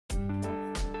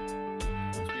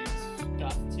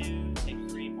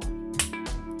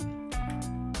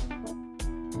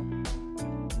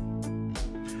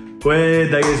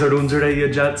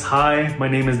Hi, my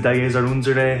name is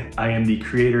Daye. I am the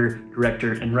creator,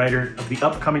 director, and writer of the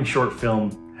upcoming short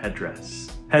film,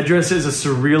 Headdress. Headdress is a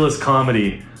surrealist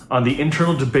comedy on the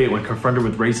internal debate when confronted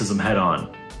with racism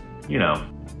head-on. You know,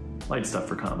 light stuff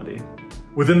for comedy.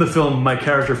 Within the film, my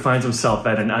character finds himself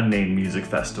at an unnamed music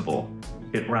festival.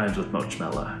 It rhymes with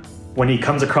Mochmela. When he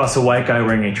comes across a white guy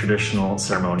wearing a traditional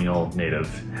ceremonial native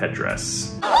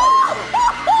headdress.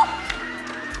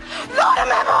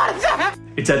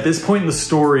 It's at this point in the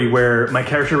story where my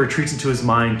character retreats into his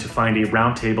mind to find a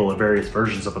round table of various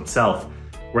versions of himself,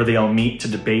 where they all meet to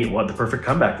debate what the perfect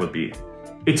comeback would be.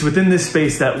 It's within this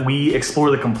space that we explore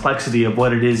the complexity of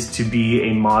what it is to be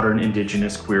a modern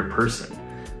Indigenous queer person.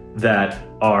 That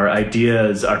our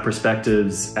ideas, our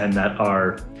perspectives, and that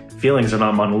our feelings are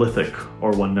not monolithic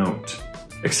or one note.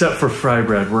 Except for fry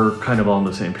bread, we're kind of all on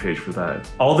the same page for that.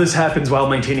 All this happens while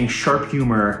maintaining sharp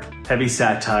humor, heavy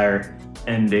satire,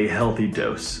 and a healthy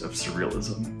dose of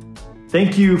surrealism.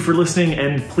 Thank you for listening,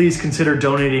 and please consider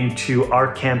donating to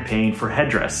our campaign for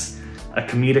Headdress, a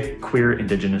comedic queer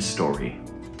Indigenous story.